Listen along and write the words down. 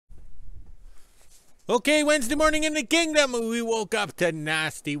Okay, Wednesday morning in the kingdom, we woke up to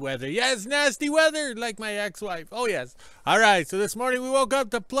nasty weather. Yes, nasty weather, like my ex-wife. Oh, yes. All right, so this morning we woke up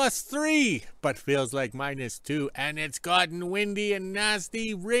to +3, but feels like -2, and it's gotten windy and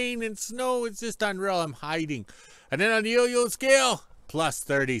nasty, rain and snow. It's just unreal. I'm hiding. And then on the yo-yo scale,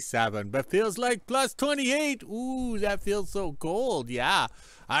 +37, but feels like +28. Ooh, that feels so cold. Yeah.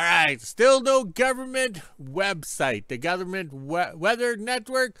 All right, still no government website. The government weather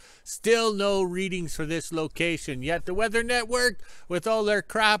network, still no readings for this location. Yet the weather network, with all their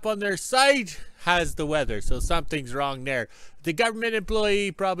crap on their site, has the weather. So something's wrong there. The government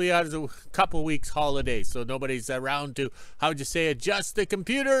employee probably has a couple weeks holiday, so nobody's around to, how would you say, adjust the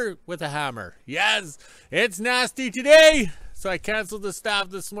computer with a hammer. Yes, it's nasty today. So I canceled the staff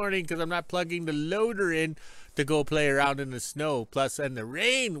this morning because I'm not plugging the loader in to go play around in the snow. Plus, in the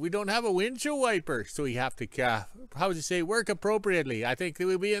rain, we don't have a windshield wiper, so we have to, how would you say, work appropriately. I think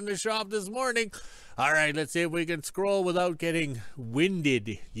we'll be in the shop this morning. All right, let's see if we can scroll without getting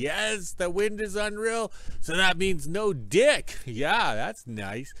winded. Yes, the wind is unreal, so that means no Dick. Yeah, that's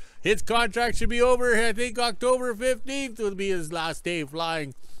nice. His contract should be over, I think, October 15th will be his last day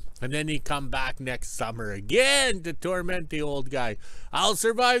flying. And then he come back next summer again to torment the old guy. I'll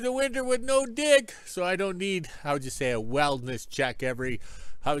survive the winter with no Dick, so I don't need, how would you say, a wellness check every,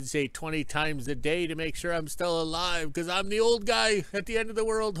 how would you say, 20 times a day to make sure I'm still alive, because I'm the old guy at the end of the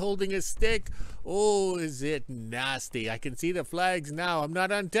world holding a stick. Oh, is it nasty. I can see the flags now. I'm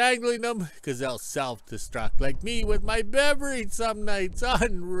not untangling them because they'll self-destruct like me with my beverage some nights.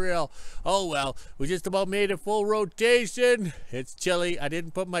 Unreal. Oh, well, we just about made a full rotation. It's chilly. I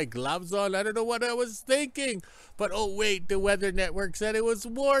didn't put my gloves on. I don't know what I was thinking. But, oh, wait, the weather network said it was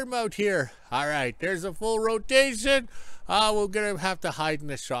warm out here. All right, there's a full rotation. We're going to have to hide in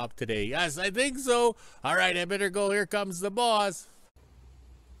the shop today. Yes, I think so. All right, I better go. Here comes the boss.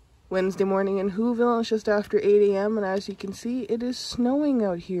 Wednesday morning in Who-ville. It's just after 8 a.m. and as you can see, it is snowing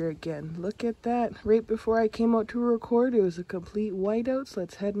out here again. Look at that. Right before I came out to record, it was a complete whiteout. So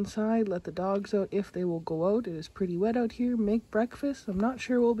let's head inside, let the dogs out if they will go out. It is pretty wet out here. Make breakfast. I'm not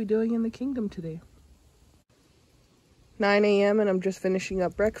sure what we'll be doing in the kingdom today. 9 a.m. and I'm just finishing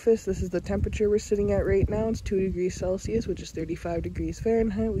up breakfast. This is the temperature we're sitting at right now. It's 2 degrees Celsius, which is 35 degrees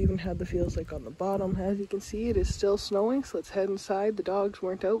Fahrenheit. We even had the feels like on the bottom. As you can see, it is still snowing, so let's head inside. The dogs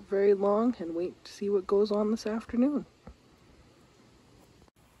weren't out very long and wait to see what goes on this afternoon.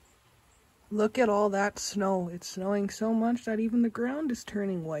 Look at all that snow. It's snowing so much that even the ground is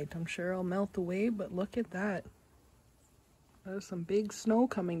turning white. I'm sure I'll melt away, but look at that. There's some big snow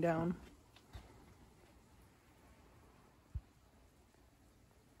coming down.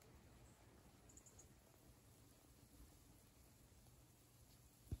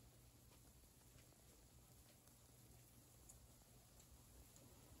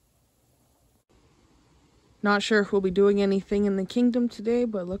 Not sure if we'll be doing anything in the kingdom today,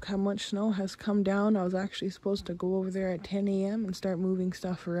 but look how much snow has come down. I was actually supposed to go over there at 10 a.m. and start moving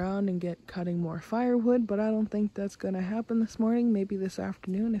stuff around and get cutting more firewood, but I don't think that's going to happen this morning. Maybe this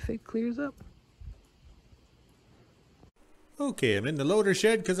afternoon if it clears up. Okay, I'm in the loader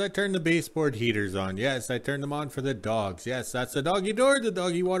shed because I turned the baseboard heaters on. Yes, I turned them on for the dogs. Yes, that's the doggy door, the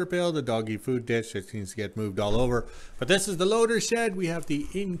doggy water pail, the doggy food dish. It seems to get moved all over. But this is the loader shed. We have the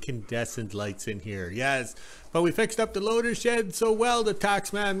incandescent lights in here. Yes, but we fixed up the loader shed so well the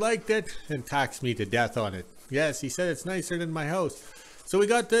tax man liked it and taxed me to death on it. Yes, he said it's nicer than my house. So we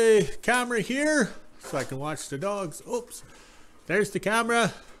got the camera here so I can watch the dogs. Oops, there's the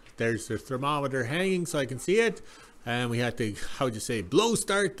camera. There's the thermometer hanging so I can see it. And we had to, how would you say, blow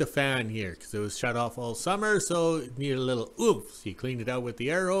start the fan here because it was shut off all summer, so it needed a little oomph. So you cleaned it out with the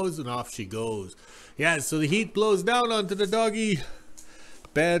air hose and off she goes. Yeah, so the heat blows down onto the doggy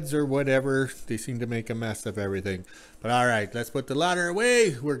beds or whatever. They seem to make a mess of everything. But all right, let's put the ladder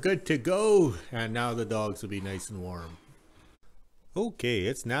away. We're good to go. And now the dogs will be nice and warm. Okay,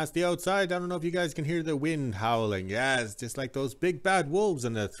 it's nasty outside. I don't know if you guys can hear the wind howling. Yes, just like those big bad wolves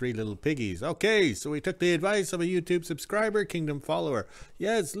and the 3 little piggies. Okay, so we took the advice of a YouTube subscriber, Kingdom follower.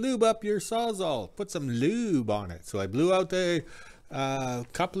 Yes, lube up your Sawzall. Put some lube on it. So I blew out the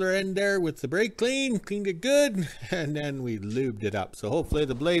coupler end there with the brake clean, cleaned it good, and then we lubed it up. So hopefully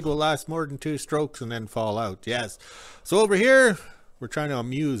the blade will last more than 2 strokes and then fall out. Yes. So over here, we're trying to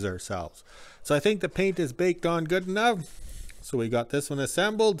amuse ourselves. So I think the paint is baked on good enough. So we got this one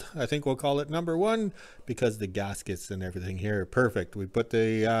assembled. I think we'll call it number 1 because the gaskets and everything here are perfect. We put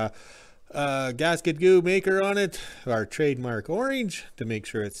the gasket goo maker on it, our trademark orange, to make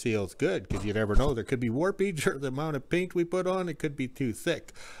sure it seals good because you never know. There could be warpage or the amount of paint we put on, it could be too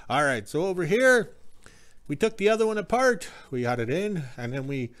thick. All right, so over here, we took the other one apart. We got it in and then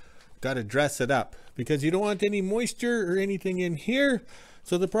we got to dress it up because you don't want any moisture or anything in here.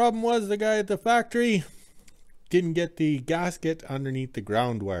 So the problem was the guy at the factory didn't get the gasket underneath the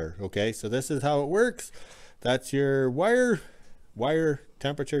ground wire. Okay, so this is how it works. That's your wire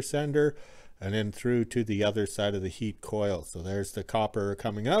temperature sender, and then through to the other side of the heat coil. So there's the copper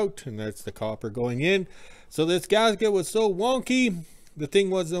coming out, and there's the copper going in. So this gasket was so wonky, the thing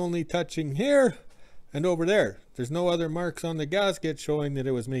was only touching here and over there. There's no other marks on the gasket showing that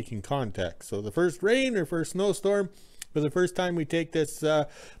it was making contact. So the first rain or first snowstorm, for the first time we take this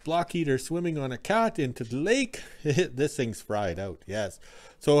block heater swimming on a cat into the lake, this thing's fried out. Yes.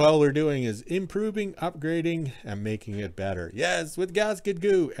 So all we're doing is improving, upgrading, and making it better. Yes, with gasket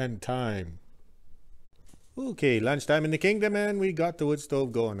goo and time. Okay, lunchtime in the kingdom, and we got the wood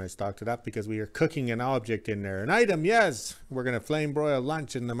stove going. I stocked it up because we are cooking an object in there. An item, yes. We're going to flame broil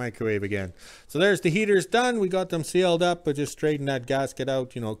lunch in the microwave again. So there's the heaters done. We got them sealed up, but just straighten that gasket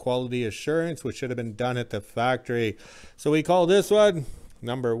out. You know, quality assurance, which should have been done at the factory. So we call this one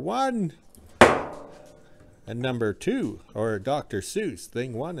number 1 and number 2, or Dr. Seuss,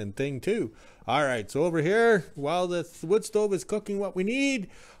 thing 1 and thing 2. All right, so over here, while the wood stove is cooking what we need,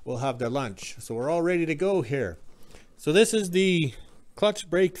 we'll have the lunch. So we're all ready to go here. So this is the clutch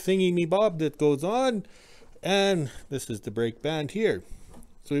brake thingy me bob that goes on, and this is the brake band here.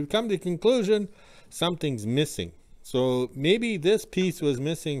 So we've come to the conclusion something's missing. So maybe this piece was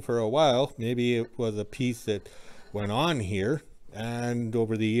missing for a while. Maybe it was a piece that went on here, and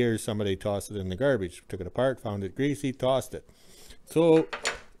over the years somebody tossed it in the garbage. Took it apart, found it greasy, tossed it. So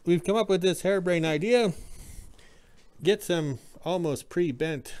we've come up with this harebrained idea. Get some almost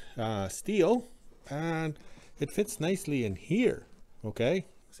pre-bent steel, and it fits nicely in here. Okay,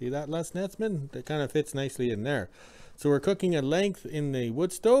 see that, Les Netzman? It kind of fits nicely in there. So we're cooking a length in the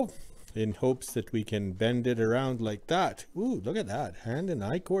wood stove in hopes that we can bend it around like that. Ooh, look at that, hand and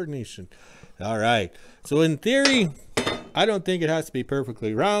eye coordination. All right, so in theory, I don't think it has to be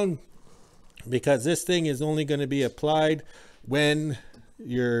perfectly round, because this thing is only going to be applied when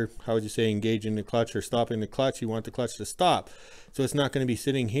you're, how would you say, engaging the clutch or stopping the clutch. You want the clutch to stop, so it's not going to be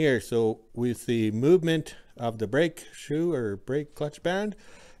sitting here. So with the movement of the brake shoe or brake clutch band,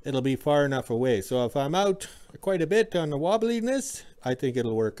 it'll be far enough away. So if I'm out quite a bit on the wobbliness, I think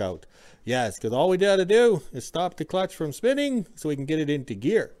it'll work out. Yes, because all we got to do is stop the clutch from spinning so we can get it into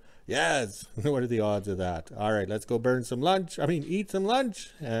gear. Yes. What are the odds of that? All right, let's go burn some lunch. Eat some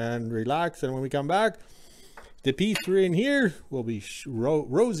lunch and relax. And when we come back, the piece we're in here will be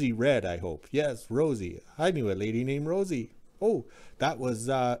rosy red, I hope. Yes, Rosie. I knew a lady named Rosie. Oh, that was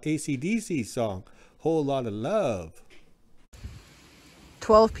AC/DC's song, Whole Lotta Love.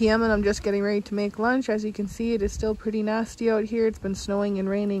 12 p.m. and I'm just getting ready to make lunch. As you can see, it is still pretty nasty out here. It's been snowing and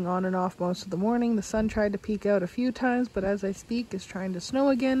raining on and off most of the morning. The sun tried to peek out a few times, but as I speak, it's trying to snow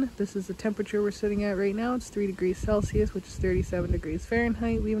again. This is the temperature we're sitting at right now. It's 3 degrees Celsius, which is 37 degrees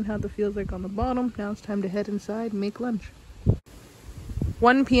Fahrenheit. We even have the feels like on the bottom. Now it's time to head inside and make lunch.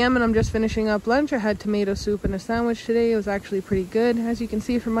 1 p.m. and I'm just finishing up lunch. I had tomato soup and a sandwich today. It was actually pretty good. As you can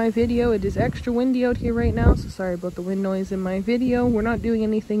see from my video, it is extra windy out here right now, so sorry about the wind noise in my video. We're not doing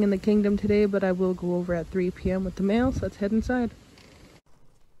anything in the kingdom today, but I will go over at 3 p.m. with the mail, so let's head inside.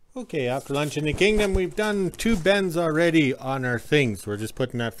 Okay, after lunch in the kingdom, we've done 2 bends already on our things. We're just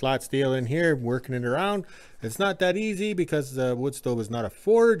putting that flat steel in here, working it around. It's not that easy because the wood stove is not a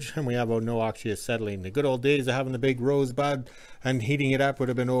forge, and we have no acetylene. The good old days of having the big rosebud and heating it up would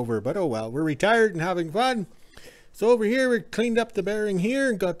have been over, but oh well, we're retired and having fun. So over here, we cleaned up the bearing here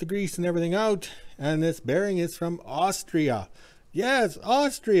and got the grease and everything out, and this bearing is from Austria. Yes,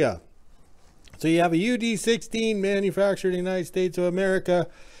 Austria. So you have a UD16 manufactured in the United States of America,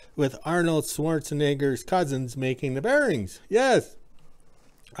 with Arnold Schwarzenegger's cousins making the bearings. Yes.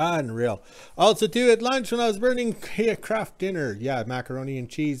 Unreal. Also too, at lunch when I was burning craft dinner, yeah, macaroni and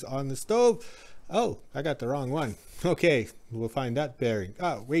cheese on the stove. Oh, I got the wrong one. Okay, we'll find that bearing.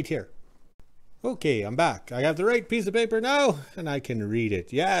 Oh, wait here. Okay, I'm back. I have the right piece of paper now, and I can read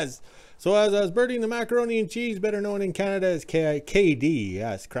it. Yes. So as I was burning the macaroni and cheese, better known in Canada as KD,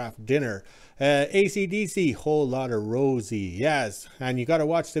 yes, craft dinner. AC/DC, Whole Lotta Rosie, yes. And you got to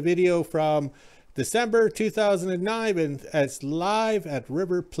watch the video from December 2009, and it's live at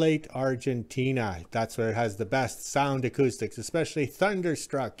River Plate, Argentina. That's where it has the best sound acoustics, especially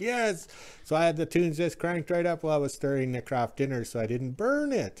Thunderstruck. Yes. So I had the tunes just cranked right up while I was stirring the craft dinner, so I didn't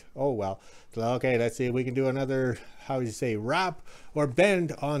burn it. Oh well. So, okay, let's see if we can do another, how would you say, wrap or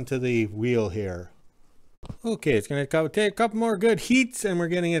bend onto the wheel here. Okay, it's going to take a couple more good heats and we're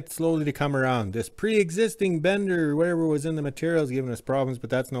getting it slowly to come around. This pre-existing bender or whatever was in the material is giving us problems,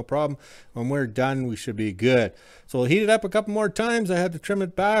 but that's no problem. When we're done, we should be good. So we'll heat it up a couple more times. I had to trim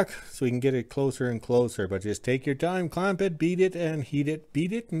it back so we can get it closer and closer, but just take your time, clamp it, beat it and heat it,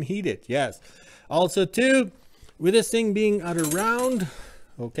 beat it and heat it. Yes. Also too, with this thing being at a round,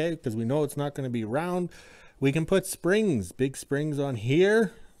 okay, because we know it's not going to be round, we can put springs, big springs on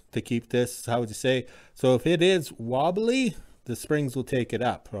here to keep this, how would you say, so if it is wobbly, the springs will take it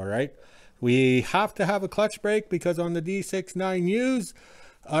up. All right, we have to have a clutch brake because on the D69Us,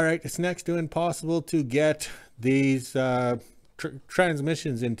 all right, it's next to impossible to get these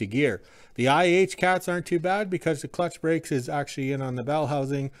transmissions into gear. The IH cats aren't too bad because the clutch brakes is actually in on the bell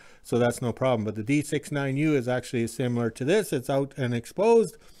housing, so that's no problem. But the D69U is actually similar to this. It's out and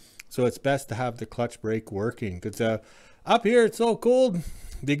exposed, so it's best to have the clutch brake working because up here it's so cold.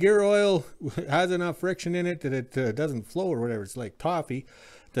 The gear oil has enough friction in it that it doesn't flow or whatever. It's like toffee.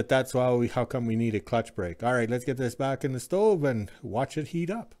 That's why how come we need a clutch brake. All right, let's get this back in the stove and watch it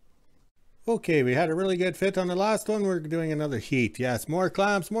heat up. Okay, we had a really good fit on the last one. We're doing another heat. Yes, more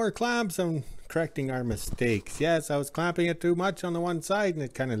clamps, and correcting our mistakes. Yes, I was clamping it too much on the one side and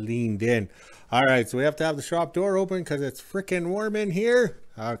it kind of leaned in. All right, so we have to have the shop door open because it's freaking warm in here.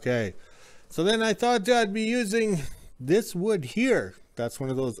 Okay, so then I thought I'd be using this wood here. That's one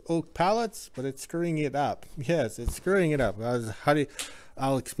of those oak pallets, but it's screwing it up. Yes, it's screwing it up.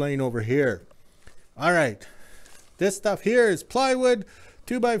 I'll explain over here. All right, this stuff here is plywood,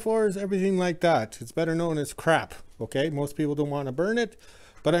 2x4s, everything like that. It's better known as crap. Okay, most people don't want to burn it,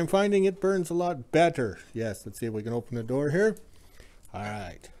 but I'm finding it burns a lot better. Yes, let's see if we can open the door here. All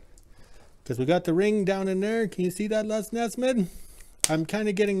right, because we got the ring down in there. Can you see that, Les Nesmith? I'm kind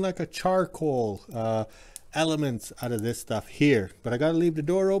of getting like a charcoal elements out of this stuff here, but I got to leave the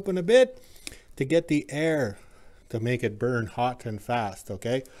door open a bit to get the air to make it burn hot and fast.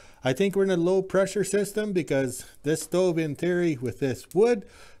 Okay, I think we're in a low pressure system because this stove in theory with this wood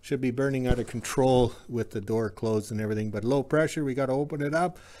should be burning out of control with the door closed and everything, but low pressure, we got to open it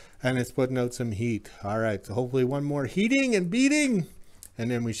up and it's putting out some heat. All right, so hopefully one more heating and beating and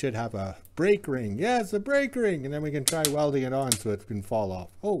then we should have a brake ring. Yes, a brake ring, and then we can try welding it on so it can fall off.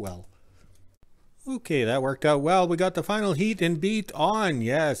 Oh well. Okay, that worked out well. We got the final heat and beat on.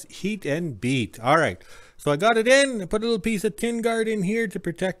 Yes, heat and beat. All right, so I got it in. I put a little piece of tin guard in here to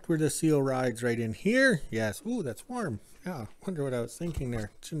protect where the seal rides right in here. Yes. Ooh, that's warm. Yeah, wonder what I was thinking there.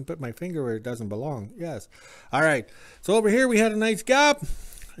 Shouldn't put my finger where it doesn't belong. Yes. All right, so over here we had a nice gap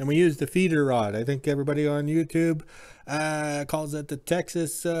and we used the feeder rod. I think everybody on YouTube calls it the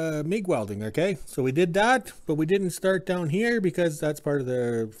Texas MIG welding. Okay, so we did that, but we didn't start down here because that's part of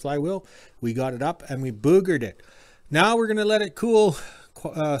the flywheel. We got it up and we boogered it. Now we're going to let it cool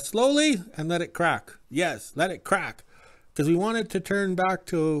slowly and let it crack. Yes, let it crack because we want it to turn back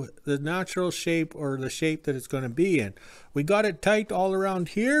to the natural shape or the shape that it's going to be in. We got it tight all around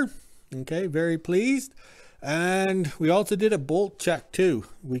here. Okay, very pleased. And we also did a bolt check too.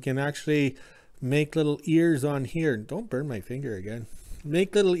 We can actually make little ears on here. Don't burn my finger again.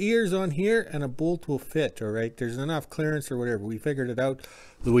 Make little ears on here and a bolt will fit. All right, there's enough clearance or whatever. We figured it out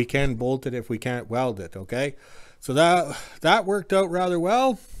that we can bolt it if we can't weld it. Okay, so that worked out rather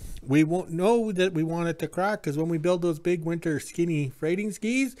well. We won't know that we want it to crack because when we build those big winter skinny freighting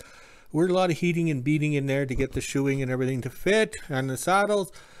skis, we're a lot of heating and beating in there to get the shoeing and everything to fit and the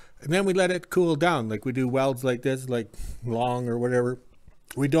saddles. And then we let it cool down like we do welds like this, like long or whatever.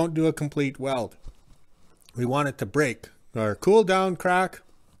 We don't do a complete weld. We want it to break or cool down, crack.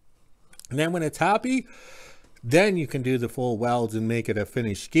 And then when it's happy, then you can do the full welds and make it a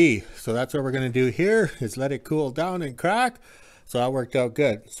finished ski. So that's what we're going to do here is let it cool down and crack. So that worked out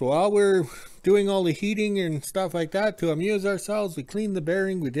good. So while we're doing all the heating and stuff like that to amuse ourselves, we cleaned the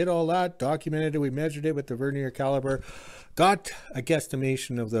bearing, we did all that, documented it, we measured it with the vernier caliper, got a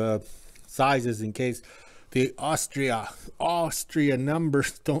guesstimation of the sizes in case the Austria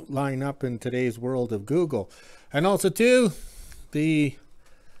numbers don't line up in today's world of Google. And also too, the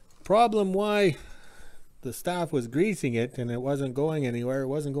problem why the staff was greasing it and it wasn't going anywhere, it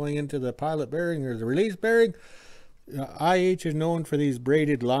wasn't going into the pilot bearing or the release bearing. IH is known for these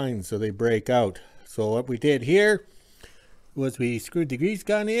braided lines, so they break out. So what we did here was we screwed the grease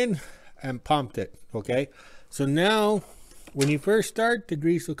gun in and pumped it. Okay, so now when you first start, the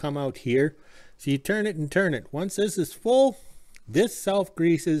grease will come out here. So you turn it and turn it. Once this is full, this self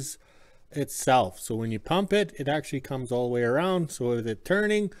greases itself. So when you pump it, it actually comes all the way around. So with it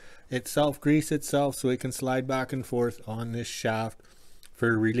turning, it self greases itself so it can slide back and forth on this shaft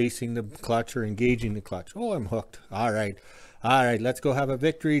for releasing the clutch or engaging the clutch. Oh, I'm hooked. All right. All right, let's go have a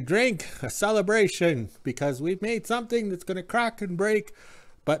victory drink, a celebration, because we've made something that's going to crack and break,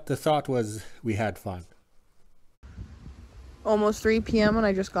 but the thought was we had fun. Almost 3 p.m. and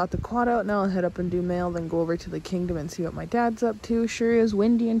I just got the quad out. Now I'll head up and do mail, then go over to the kingdom and see what my dad's up to. Sure is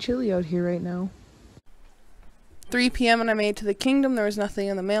windy and chilly out here right now. 3 p.m. and I made it to the kingdom. There was nothing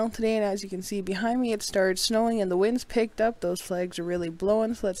in the mail today, and as you can see behind me, it started snowing and the winds picked up. Those flags are really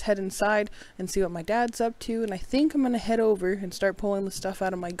blowing, so let's head inside and see what my dad's up to. And I think I'm going to head over and start pulling the stuff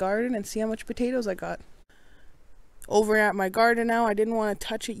out of my garden and see how much potatoes I got. Over at my garden now, I didn't want to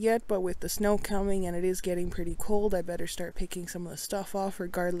touch it yet, but with the snow coming and it is getting pretty cold, I better start picking some of the stuff off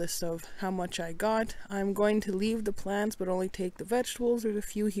regardless of how much I got. I'm going to leave the plants but only take the vegetables. There's a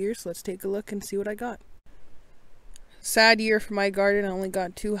few here, so let's take a look and see what I got. Sad year for my garden. I only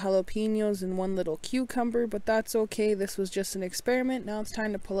got 2 jalapenos and 1 little cucumber, but that's okay. This was just an experiment. Now it's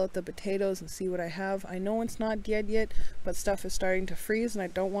time to pull out the potatoes and see what I have. I know it's not dead yet, but stuff is starting to freeze and I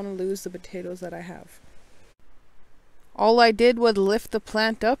don't want to lose the potatoes that I have. All I did was lift the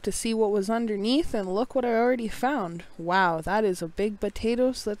plant up to see what was underneath, and look what I already found. Wow, that is a big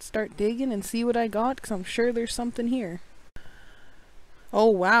potato, so let's start digging and see what I got, because I'm sure there's something here. Oh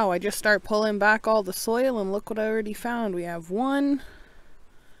wow, I just start pulling back all the soil and look what I already found. We have 1,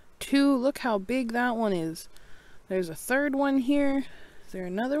 2, look how big that one is. There's a third one here. Is there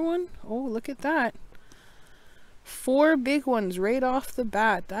another one? Oh, look at that. 4 big ones right off the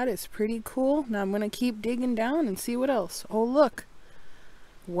bat. That is pretty cool. Now I'm going to keep digging down and see what else. Oh look.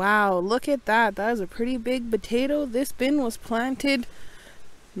 Wow, look at that. That is a pretty big potato. This bin was planted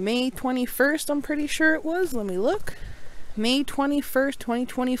May 21st, I'm pretty sure it was. Let me look. May 21st,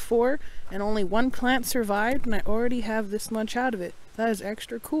 2024, and only 1 plant survived, and I already have this much out of it. That is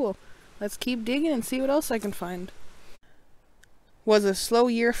extra cool. Let's keep digging and see what else I can find. Was a slow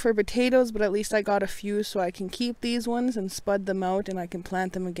year for potatoes, but at least I got a few, so I can keep these ones and spud them out, and I can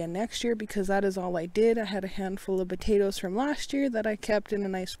plant them again next year, because that is all I did. I had a handful of potatoes from last year that I kept in a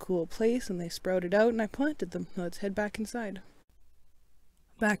nice cool place, and they sprouted out, and I planted them. Let's head back inside.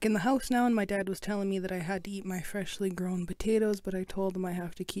 Back in the house now, and my dad was telling me that I had to eat my freshly grown potatoes, but I told him I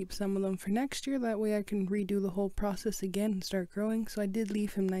have to keep some of them for next year. That way I can redo the whole process again and start growing. So I did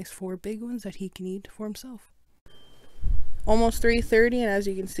leave him nice 4 big ones that he can eat for himself. Almost 3:30, and as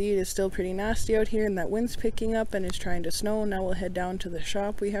you can see, it is still pretty nasty out here, and that wind's picking up and it's trying to snow. Now we'll head down to the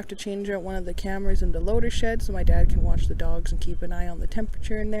shop. We have to change out one of the cameras in the loader shed so my dad can watch the dogs and keep an eye on the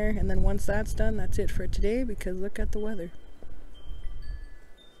temperature in there. And then once that's done, that's it for today, because look at the weather.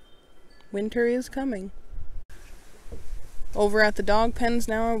 Winter is coming. Over at the dog pens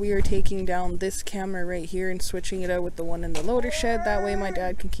now, we are taking down this camera right here and switching it out with the one in the loader shed. That way my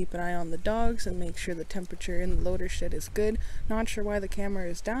dad can keep an eye on the dogs and make sure the temperature in the loader shed is good. Not sure why the camera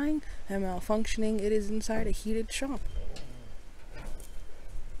is dying and malfunctioning. It is inside a heated shop.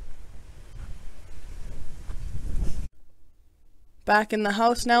 Back in the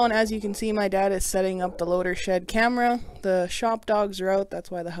house now, and as you can see, my dad is setting up the loader shed camera. The shop dogs are out, that's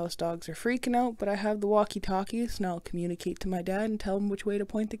why the house dogs are freaking out, but I have the walkie-talkies. Now I'll communicate to my dad and tell him which way to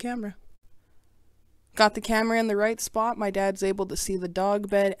point the camera. Got the camera in the right spot. My dad's able to see the dog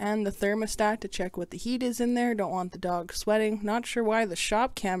bed and the thermostat to check what the heat is in there. Don't want the dog sweating. Not sure why the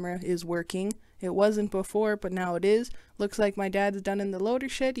shop camera is working. It wasn't before, but now it is. Looks like my dad's done in the loader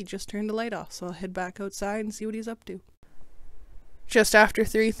shed. He just turned the light off, so I'll head back outside and see what he's up to. Just after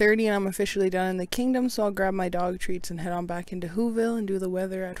 3:30 and I'm officially done in the kingdom, so I'll grab my dog treats and head on back into WHO-ville and do the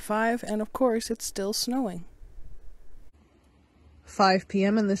weather at 5, and of course it's still snowing. 5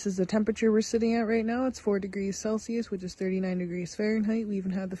 p.m. and this is the temperature we're sitting at right now. It's 4 degrees Celsius, which is 39 degrees Fahrenheit. We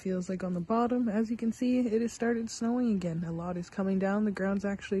even have the feels like on the bottom. As you can see, it has started snowing again. A lot is coming down. The ground's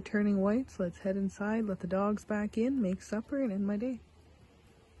actually turning white, so let's head inside, let the dogs back in, make supper, and end my day.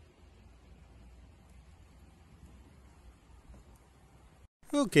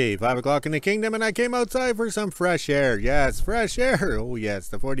 Okay, 5 o'clock in the kingdom, and I came outside for some fresh air. Yes, fresh air. Oh yes,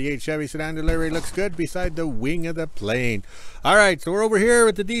 the 48 Chevy sedan delivery looks good beside the wing of the plane. Alright, so we're over here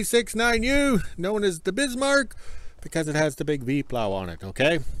with the D69U, known as the Bismarck, because it has the big V-plow on it,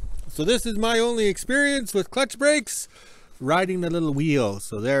 okay? So this is my only experience with clutch brakes, riding the little wheel.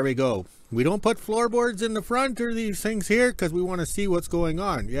 So there we go. We don't put floorboards in the front or these things here because we want to see what's going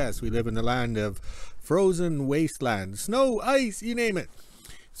on. Yes, we live in the land of frozen wasteland. Snow, ice, you name it.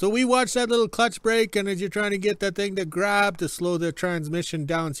 So we watch that little clutch brake, and as you're trying to get that thing to grab to slow the transmission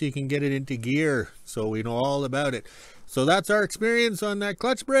down so you can get it into gear. So we know all about it. So that's our experience on that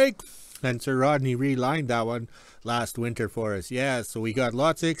clutch brake. And Sir Rodney relined that one last winter for us. Yeah, so we got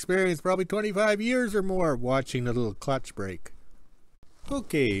lots of experience, probably 25 years or more, watching the little clutch brake.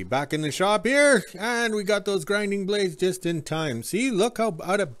 Okay, back in the shop here, and we got those grinding blades just in time. See, look how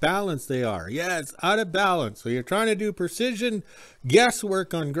out of balance they are. Yeah, it's out of balance. So you're trying to do precision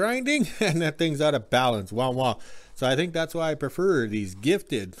guesswork on grinding, and that thing's out of balance. Wow, wow. So I think that's why I prefer these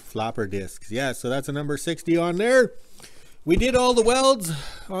gifted flapper discs. Yeah, so that's a number 60 on there. We did all the welds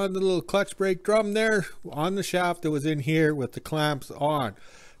on the little clutch brake drum there on the shaft that was in here with the clamps on.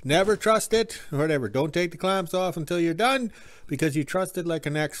 Never trust it, or whatever. Don't take the clamps off until you're done, because you trust it like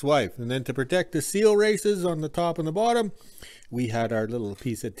an ex-wife. And then to protect the seal races on the top and the bottom, we had our little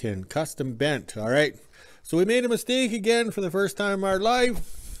piece of tin custom bent. All right, so we made a mistake again for the first time in our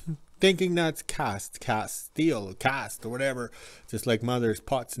life, thinking that's cast steel, cast or whatever, just like mother's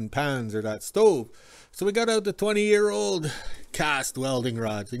pots and pans or that stove. So we got out the 20-year-old cast welding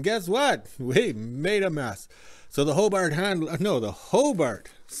rods, and guess what? We made a mess. So the Hobart the Hobart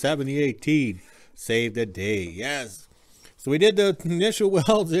 7018 saved the day. Yes. So we did the initial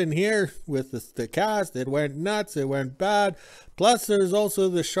welds in here with the cast. It went nuts. It went bad. Plus there's also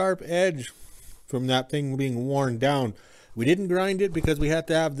the sharp edge from that thing being worn down. We didn't grind it because we had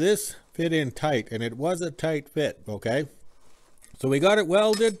to have this fit in tight, and it was a tight fit. Okay. So we got it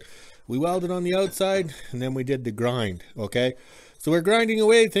welded. We welded on the outside, and then we did the grind. Okay. So we're grinding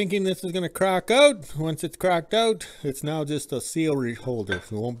away thinking this is going to crack out. Once it's cracked out, it's now just a seal holder.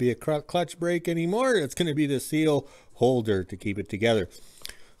 So it won't be a clutch brake anymore. It's going to be the seal holder to keep it together.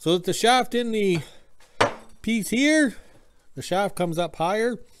 So with the shaft in the piece here, the shaft comes up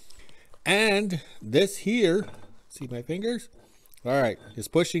higher. And this here, see my fingers? All right, is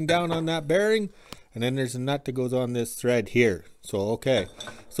pushing down on that bearing. And then there's a nut that goes on this thread here. So, okay.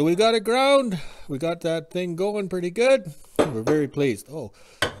 So we got it ground. We got that thing going pretty good. We're very pleased. Oh,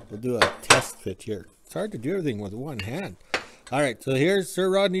 we'll do a test fit here. It's hard to do everything with one hand. All right, so here's Sir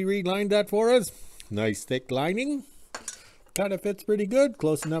Rodney relined that for us. Nice thick lining. Kind of fits pretty good.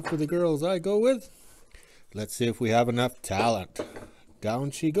 Close enough for the girls I go with. Let's see if we have enough talent.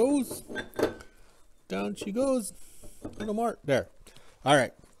 Down she goes. Down she goes. A little more. There. All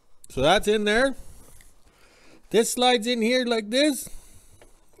right. So that's in there. This slides in here like this.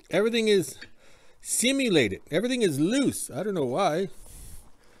 Everything is simulated. Everything is loose. I don't know why.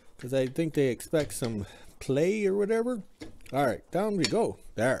 Because I think they expect some play or whatever. All right, down we go.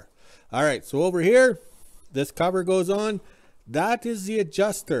 There. All right, so over here, this cover goes on. That is the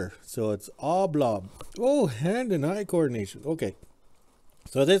adjuster. So it's oblob. Oh, hand and eye coordination. Okay.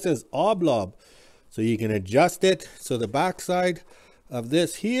 So this is oblob. So you can adjust it. So the backside of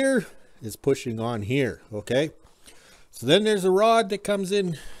this here is pushing on here. Okay. So then there's a rod that comes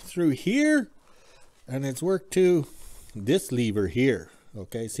in through here, and it's worked to this lever here.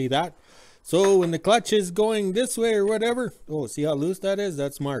 Okay, see that? So when the clutch is going this way or whatever, oh, see how loose that is?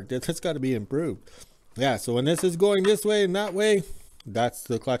 That's marked. That's got to be improved. Yeah, so when this is going this way and that way, that's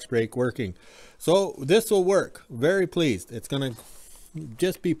the clutch brake working. So this will work. Very pleased. It's going to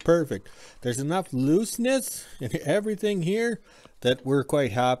just be perfect. There's enough looseness in everything here that we're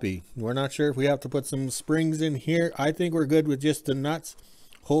quite happy. We're not sure if we have to put some springs in here. I think we're good with just the nuts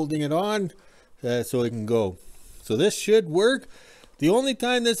holding it on so it can go. So this should work. The only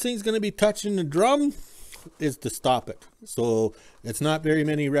time this thing's going to be touching the drum is to stop it. So it's not very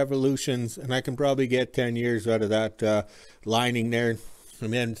many revolutions, and I can probably get 10 years out of that lining there.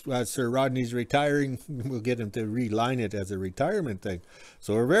 And then as Sir Rodney's retiring, we'll get him to reline it as a retirement thing.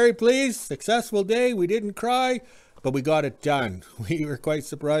 So we're very pleased. Successful day. We didn't cry, but we got it done. We were quite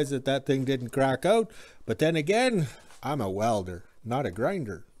surprised that that thing didn't crack out. But then again, I'm a welder, not a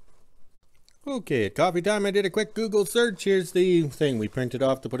grinder. Okay, at coffee time I did a quick Google search. Here's the thing we printed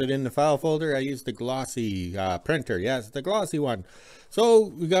off to put it in the file folder. I used the glossy printer. Yes, the glossy one. So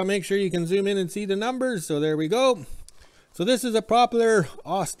we got to make sure you can zoom in and see the numbers. So there we go. So this is a popular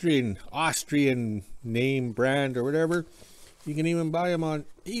Austrian name brand or whatever. You can even buy them on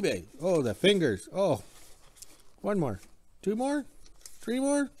eBay. Oh, the fingers. Oh, one more, two more, three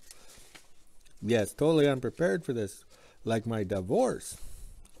more. Yes, totally unprepared for this. Like my divorce.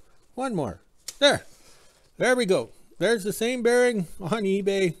 One more. There we go. There's the same bearing on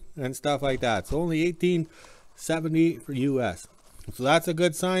eBay and stuff like that. It's only $18.70 for US. So that's a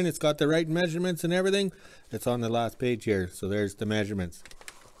good sign. It's got the right measurements and everything. It's on the last page here. So there's the measurements.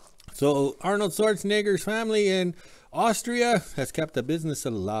 So Arnold Schwarzenegger's family in Austria has kept the business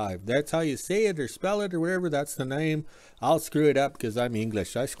alive. That's how you say it or spell it or whatever. That's the name. I'll screw it up because I'm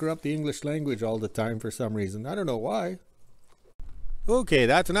English. I screw up the English language all the time for some reason. I don't know why. Okay,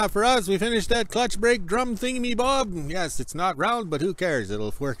 that's enough for us. We finished that clutch brake drum thingy bob. Yes, it's not round, but who cares?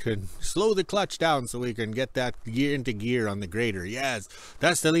 It'll work and slow the clutch down so we can get that gear into gear on the grader. Yes,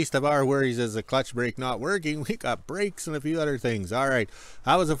 that's the least of our worries is the clutch brake not working. We got brakes and a few other things. All right,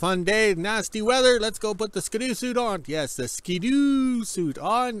 that was a fun day. Nasty weather. Let's go put the skidoo suit on. Yes, the skidoo suit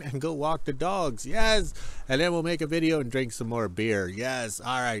on and go walk the dogs. Yes, and then we'll make a video and drink some more beer. Yes,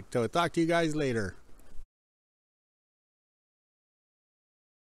 all right. So talk to you guys later.